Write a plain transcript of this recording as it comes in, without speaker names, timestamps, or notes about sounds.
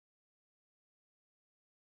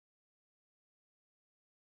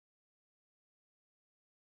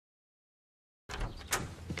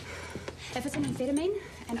If it's an amphetamine,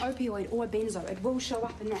 an opioid, or a benzo, it will show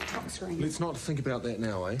up in that top screen. Let's not think about that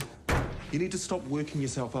now, eh? You need to stop working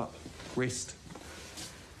yourself up. Rest.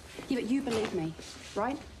 Yeah, but you believe me,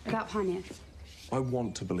 right? About Pioneer. I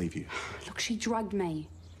want to believe you. Look, she drugged me.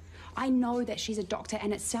 I know that she's a doctor,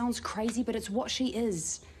 and it sounds crazy, but it's what she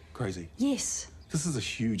is. Crazy? Yes. This is a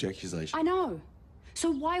huge accusation. I know.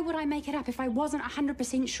 So why would I make it up if I wasn't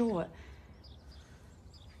 100% sure?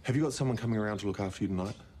 Have you got someone coming around to look after you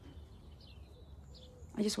tonight?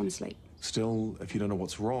 I just want to sleep. Still, if you don't know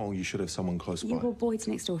what's wrong, you should have someone close by. Well, Boyd's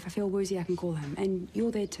next door. If I feel woozy, I can call him. And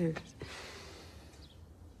you're there too.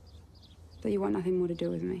 But you want nothing more to do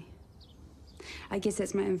with me. I guess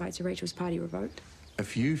that's my invite to Rachel's party revoked.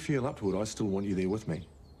 If you feel up to it, I still want you there with me.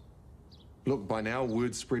 Look, by now,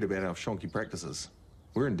 word's spread about our shonky practices.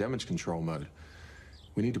 We're in damage control mode.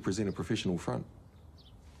 We need to present a professional front.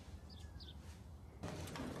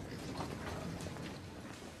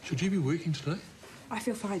 Should you be working today? I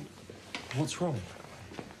feel fine. What's wrong?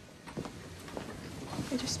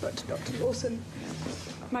 I just spoke to Dr. Lawson.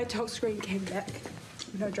 My tox screen came back.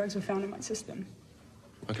 No drugs were found in my system.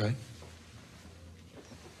 Okay.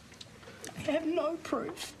 I have no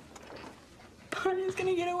proof. Pioneer's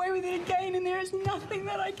gonna get away with it again, and there is nothing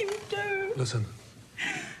that I can do. Listen,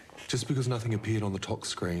 just because nothing appeared on the tox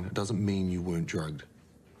screen, it doesn't mean you weren't drugged.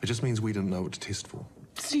 It just means we didn't know what to test for.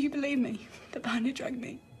 So you believe me that Pioneer drugged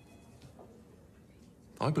me?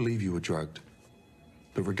 I believe you were drugged.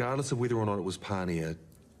 But regardless of whether or not it was Pioneer,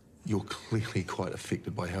 you're clearly quite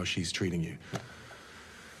affected by how she's treating you.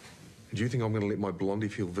 Do you think I'm going to let my blondie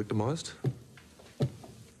feel victimised?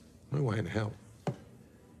 No way in hell.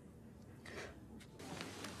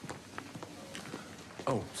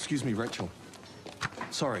 Oh, excuse me, Rachel.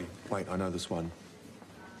 Sorry. Wait, I know this one.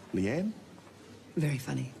 Leanne? Very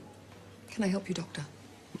funny. Can I help you, Doctor?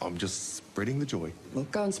 I'm just spreading the joy. Well,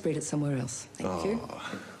 go and spread it somewhere else. Thank you.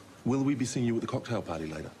 Will we be seeing you at the cocktail party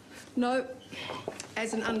later? No.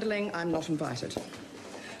 As an underling, I'm not invited.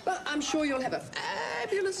 But I'm sure you'll have a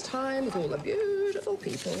fabulous time with all the beautiful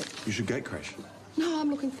people. You should gate crash. No, I'm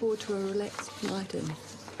looking forward to a relaxed night in.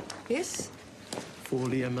 Yes? For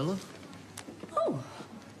Leanne Miller? Oh.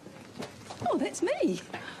 Oh, that's me.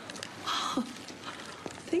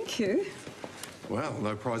 Thank you. Well,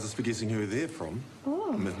 no prizes for guessing who they're from.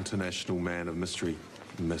 Oh. International man of mystery,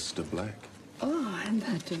 Mr. Black. Oh, and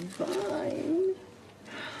that divine.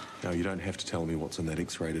 Now, you don't have to tell me what's in that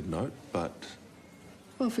X-rated note, but...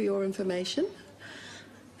 Well, for your information,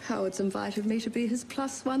 Howard's invited me to be his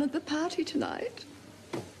 +1 at the party tonight.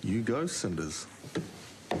 You go, Cinders.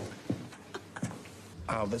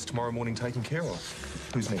 Oh, that's tomorrow morning taken care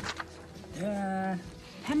of. Who's next?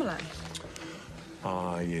 Pamela.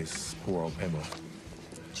 Ah, yes, poor old Pamela.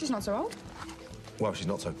 She's not so old. Well, she's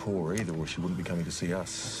not so poor either, or she wouldn't be coming to see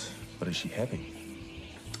us. But is she happy?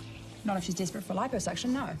 Not if she's desperate for liposuction,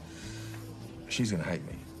 no. She's going to hate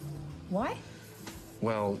me. Why?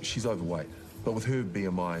 Well, she's overweight. But with her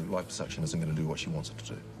BMI, liposuction isn't going to do what she wants it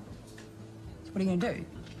to do. What are you going to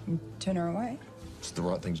do? Turn her away? It's the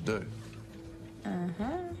right thing to do.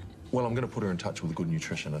 Uh-huh. Well, I'm going to put her in touch with a good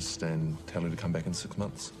nutritionist and tell her to come back in 6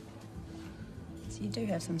 months. So you do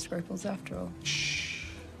have some scruples after all. Shh.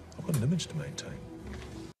 I've got an image to maintain.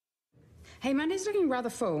 Hey, Monday's looking rather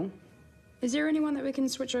full. Is there anyone that we can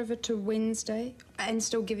switch over to Wednesday and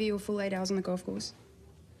still give you a full 8 hours on the golf course?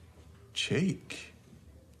 Cheek.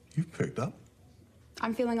 You've perked up.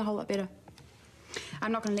 I'm feeling a whole lot better.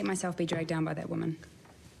 I'm not going to let myself be dragged down by that woman.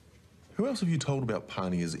 Who else have you told about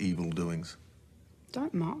Pioneer's evil doings?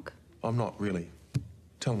 Don't mock. I'm not really.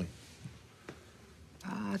 Tell me.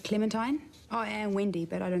 Clementine? Oh, and Wendy,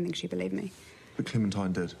 but I don't think she believed me. But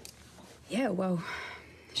Clementine did. Yeah, well,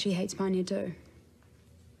 she hates Pioneer too.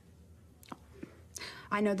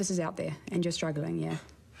 I know this is out there, and you're struggling, yeah?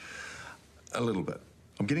 A little bit.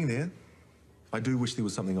 I'm getting there. I do wish there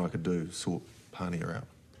was something I could do to sort Pioneer out.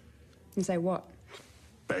 And say what?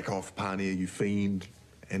 Back off, Pioneer, you fiend,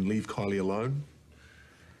 and leave Kylie alone.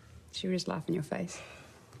 She'll just laugh in your face.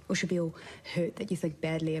 Or she'll be all hurt that you think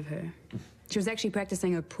badly of her. She was actually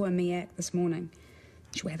practicing her poor me act this morning.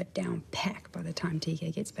 She'll have it down pack by the time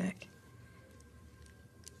TK gets back.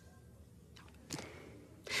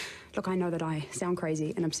 Look, I know that I sound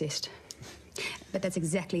crazy and obsessed. But that's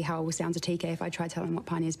exactly how I will sound to TK if I try telling what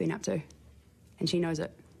Pioneer's been up to. And she knows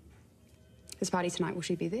it. This party tonight, will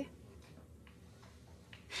she be there?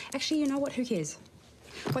 Actually, you know what? Who cares?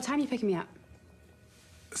 What time are you picking me up?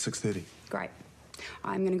 6:30. Great.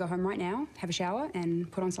 I'm going to go home right now, have a shower,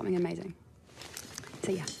 and put on something amazing.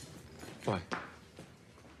 See ya. Bye.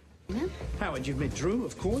 Yeah. Howard, you've met Drew,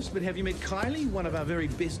 of course, but have you met Kylie, one of our very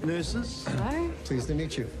best nurses? Hello. Pleased to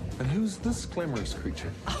meet you. And who's this glamorous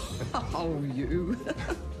creature? Oh, you.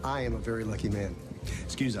 I am a very lucky man.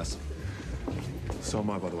 Excuse us. So am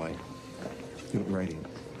I, by the way. You look radiant.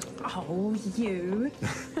 Oh, you.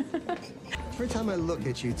 Every time I look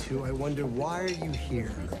at you two, I wonder, why are you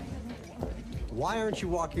here? Why aren't you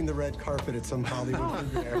walking the red carpet at some Hollywood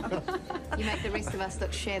premiere? You make the rest of us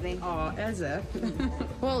look shabby. Oh, as if.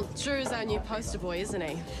 Well, Drew's our new poster boy, isn't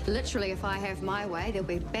he? Literally, if I have my way, there'll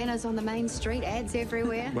be banners on the main street, ads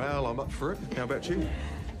everywhere. Well, I'm up for it. How about you?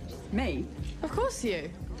 Me? Of course you.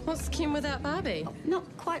 What's Kim without Barbie? Not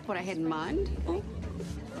quite what I had in mind.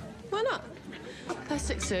 Why not?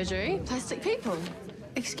 Plastic surgery, plastic people.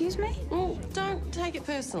 Excuse me? Well, don't take it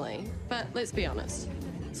personally, but let's be honest.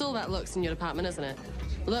 It's all about looks in your department, isn't it?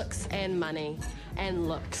 Looks and money and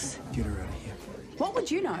looks. Get her out of here. What would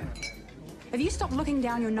you know? If you stop looking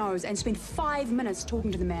down your nose and spend 5 minutes talking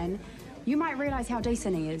to the man, you might realize how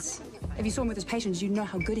decent he is. If you saw him with his patients, you'd know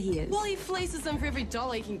how good he is. Well, he fleeces them for every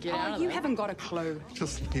dollar he can get out of you them. haven't got a clue.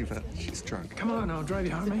 Just leave her. She's drunk. Come on, I'll drive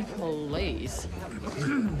you home, eh? Please.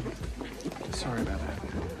 Sorry about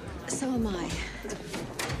that. So am I.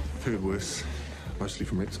 Heard worse. Mostly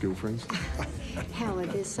from ex-girlfriends.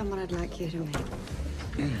 Howard, there's someone I'd like you to meet.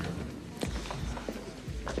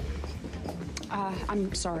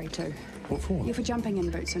 I'm sorry, too. What for? Yeah, for jumping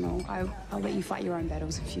in boots and all. I'll let you fight your own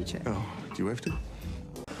battles in future. Oh, do you have to?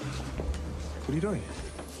 What are you doing?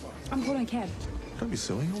 I'm calling a cab. Don't be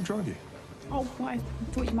silly. I'll drive you. Oh, well, I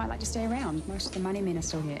thought you might like to stay around. Most of the money men are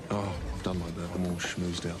still here. Oh, I've done my bit. I'm all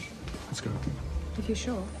schmoozed out. Let's go. If you're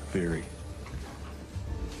sure. Very.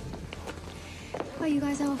 Are you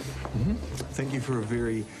guys off? Thank you for a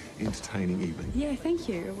very entertaining evening. Yeah, thank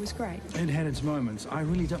you. It was great. It had its moments. I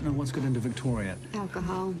really don't know what's got into Victoria.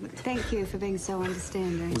 Alcohol. Thank you for being so It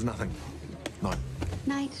understanding. was nothing. No.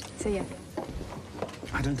 Night. See ya.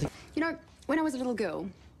 I don't think... You know, when I was a little girl,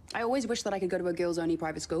 I always wished that I could go to a girls-only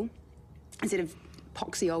private school instead of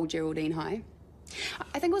poxy old Geraldine High.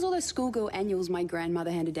 I think it was all those schoolgirl annuals my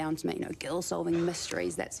grandmother handed down to me, you know, girl-solving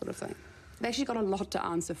mysteries, that sort of thing. I've actually got a lot to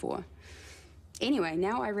answer for. Anyway,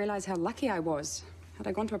 now I realise how lucky I was. Had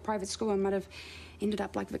I gone to a private school, I might have ended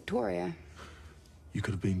up like Victoria. You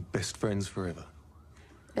could have been best friends forever.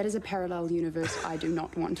 That is a parallel universe I do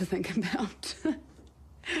not want to think about.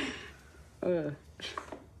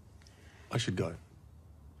 I should go.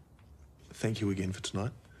 Thank you again for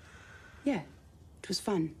tonight. Yeah, it was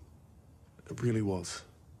fun. It really was.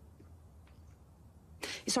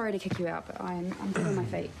 Sorry to kick you out, but I'm good on my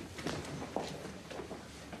feet.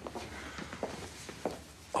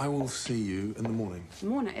 I will see you in the morning.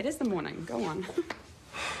 Morning. It is the morning. Go on.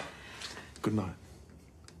 Good night.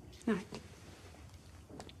 Night.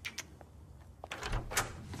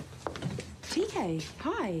 TK,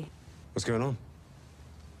 hi. What's going on?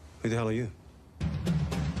 Who the hell are you?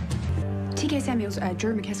 TK Samuels,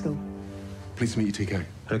 Drew McCaskill. Pleased to meet you, TK.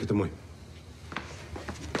 How get the money?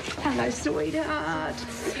 Hello, sweetheart.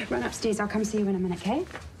 Run upstairs. I'll come see you in a minute, okay?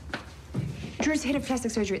 Drew's head of plastic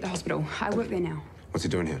surgery at the hospital. I work there now. What's he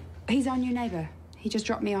doing here? He's our new neighbour. He just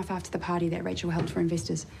dropped me off after the party that Rachel held for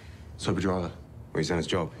investors. Sober driver. Well, he's done his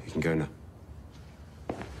job. He can go now.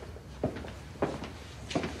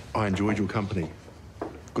 I enjoyed your company.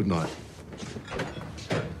 Good night.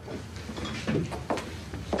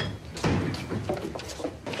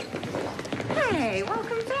 Hey,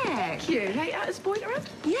 welcome back. Cute. Hey, is Boyd around?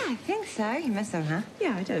 Yeah, I think so. You miss him, huh?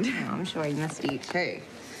 Yeah, I did. Oh, I'm sure he missed you too.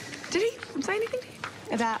 Did he say anything to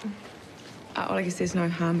you? About... Well, I guess there's no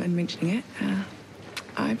harm in mentioning it.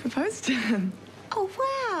 I proposed to him. Oh,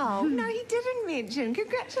 wow. No, he didn't mention.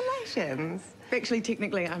 Congratulations. Actually,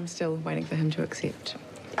 technically, I'm still waiting for him to accept.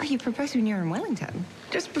 Oh, you proposed when you were in Wellington?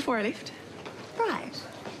 Just before I left. Right.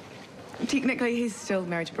 Technically, he's still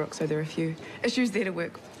married to Brooke, so there are a few issues there to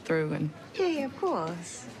work through and... Yeah, of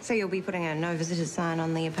course. So you'll be putting a no visitors sign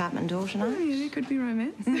on the apartment door tonight? Oh, yeah, there could be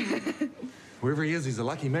romance. Wherever he is, he's a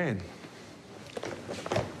lucky man.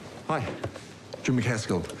 Hi, Drew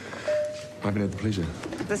McCaskill. I haven't had the pleasure.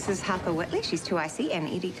 This is Harper Whitley. She's 2IC and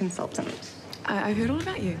ED consultant. I've heard all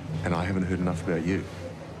about you. And I haven't heard enough about you.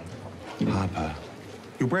 Harper.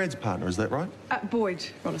 You're Brad's partner, is that right? Boyd,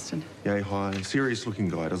 Rolleston. Yay, hi. Serious-looking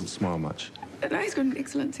guy, doesn't smile much. No, he's got an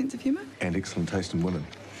excellent sense of humour. And excellent taste in women.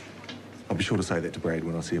 I'll be sure to say that to Brad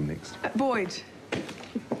when I see him next. Boyd.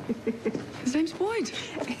 His name's Boyd.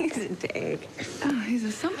 He's a dig. Oh, he's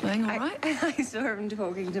a something, all right. I saw him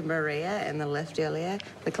talking to Maria in the lift earlier.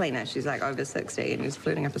 The cleaner, she's like over 60 and he's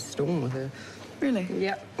flirting up a storm with her. Really?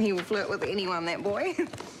 Yep, he will flirt with anyone, that boy.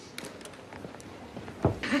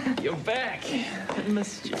 You're back. I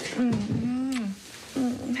missed you.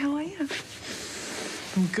 How are you?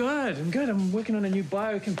 I'm good. I'm working on a new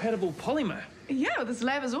biocompatible polymer. Yeah, this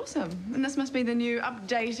lab is awesome. And this must be the new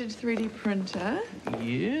updated 3D printer.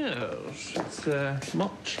 Yes, it's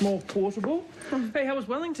much more portable. Hey, how was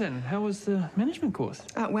Wellington? How was the management course?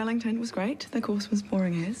 Wellington was great. The course was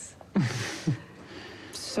boring as.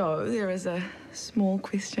 So, there is a small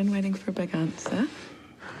question waiting for a big answer.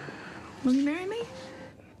 Will you marry me?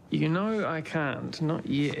 You know I can't. Not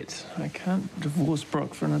yet. I can't divorce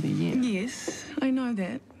Brock for another year. Yes, I know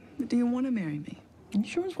that. But do you want to marry me? You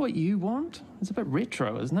sure it's what you want? It's a bit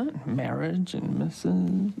retro, isn't it? Marriage and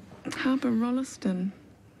Mrs. Harper, Rolleston.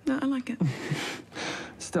 No, I like it.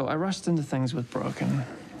 Still, I rushed into things with Brock, and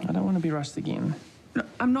I don't want to be rushed again. No,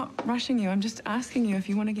 I'm not rushing you. I'm just asking you if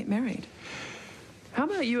you want to get married. How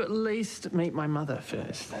about you at least meet my mother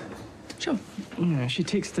first? Sure. Yeah, she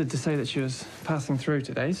texted to say that she was passing through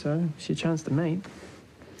today, so she had a chance to meet.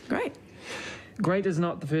 Great. Great is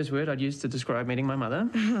not the first word I'd use to describe meeting my mother.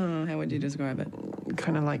 How would you describe it?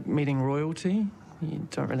 Kind of like meeting royalty. You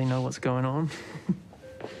don't really know what's going on.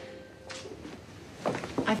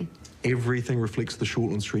 Everything reflects the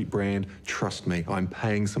Shortland Street brand. Trust me, I'm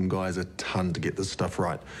paying some guys a ton to get this stuff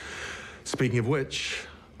right. Speaking of which,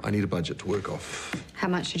 I need a budget to work off. How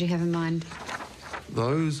much did you have in mind?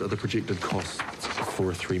 Those are the projected costs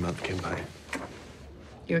for a 3-month campaign.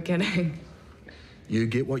 You're kidding. You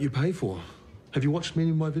get what you pay for. Have you watched many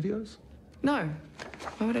of my videos? No.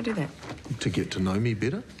 Why would I do that? To get to know me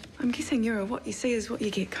better? I'm guessing you're a what you see is what you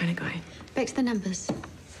get kind of guy. Back to the numbers.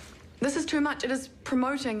 This is too much. It is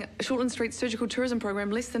promoting Shortland Street's surgical tourism program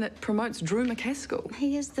less than it promotes Drew McCaskill.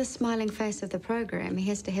 He is the smiling face of the program. He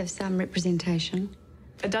has to have some representation.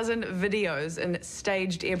 12 videos in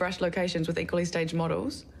staged airbrush locations with equally staged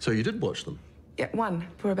models. So you did watch them? Yeah, one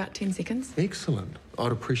for about 10 seconds. Excellent.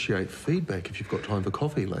 I'd appreciate feedback if you've got time for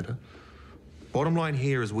coffee later. Bottom line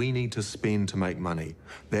here is we need to spend to make money.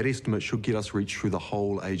 That estimate should get us reach through the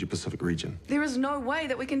whole Asia-Pacific region. There is no way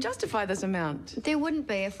that we can justify this amount. There wouldn't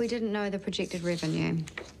be if we didn't know the projected revenue.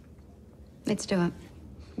 Let's do it.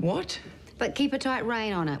 What? But keep a tight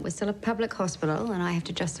rein on it. We're still a public hospital, and I have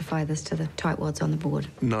to justify this to the tightwads on the board.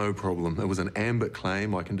 No problem. It was an ambit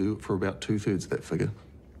claim. I can do it for about 2/3 that figure.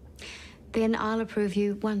 Then I'll approve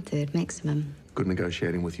you 1/3 maximum. Good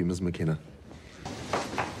negotiating with you, Ms. McKenna.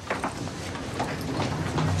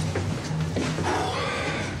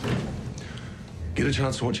 Get a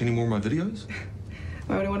chance to watch any more of my videos?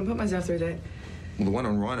 Why would I want to put myself through that? Well, the one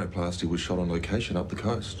on rhinoplasty was shot on location up the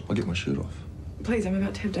coast. I'll get my shirt off. Please, I'm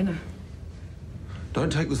about to have dinner. Don't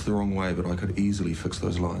take this the wrong way, but I could easily fix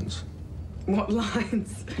those lines. What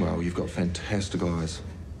lines? Well, you've got fantastic eyes.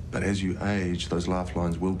 But as you age, those laugh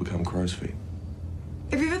lines will become crow's feet.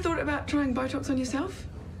 Have you ever thought about trying Botox on yourself?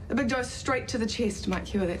 A big dose straight to the chest might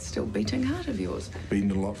cure that still beating heart of yours. Beaten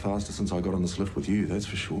it a lot faster since I got on this lift with you, that's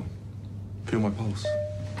for sure. Feel my pulse.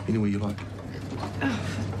 Anywhere you like. Oh.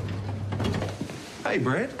 Hey,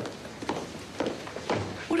 Brad.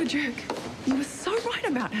 What a jerk. You were so right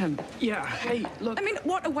about him. Yeah, hey, look. I mean,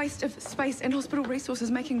 what a waste of space and hospital resources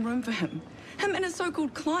making room for him. Him and his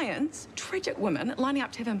so-called clients, tragic women, lining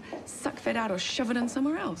up to have him suck fat out or shove it in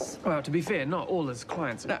somewhere else. Well, to be fair, not all his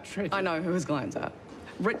clients are tragic. I know who his clients are.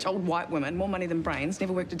 Rich old white women, more money than brains,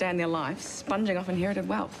 never worked a day in their life, sponging off inherited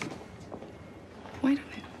wealth. Wait a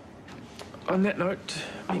minute. On that note,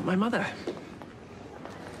 meet my mother.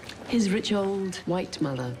 His rich old white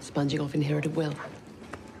mother sponging off inherited wealth.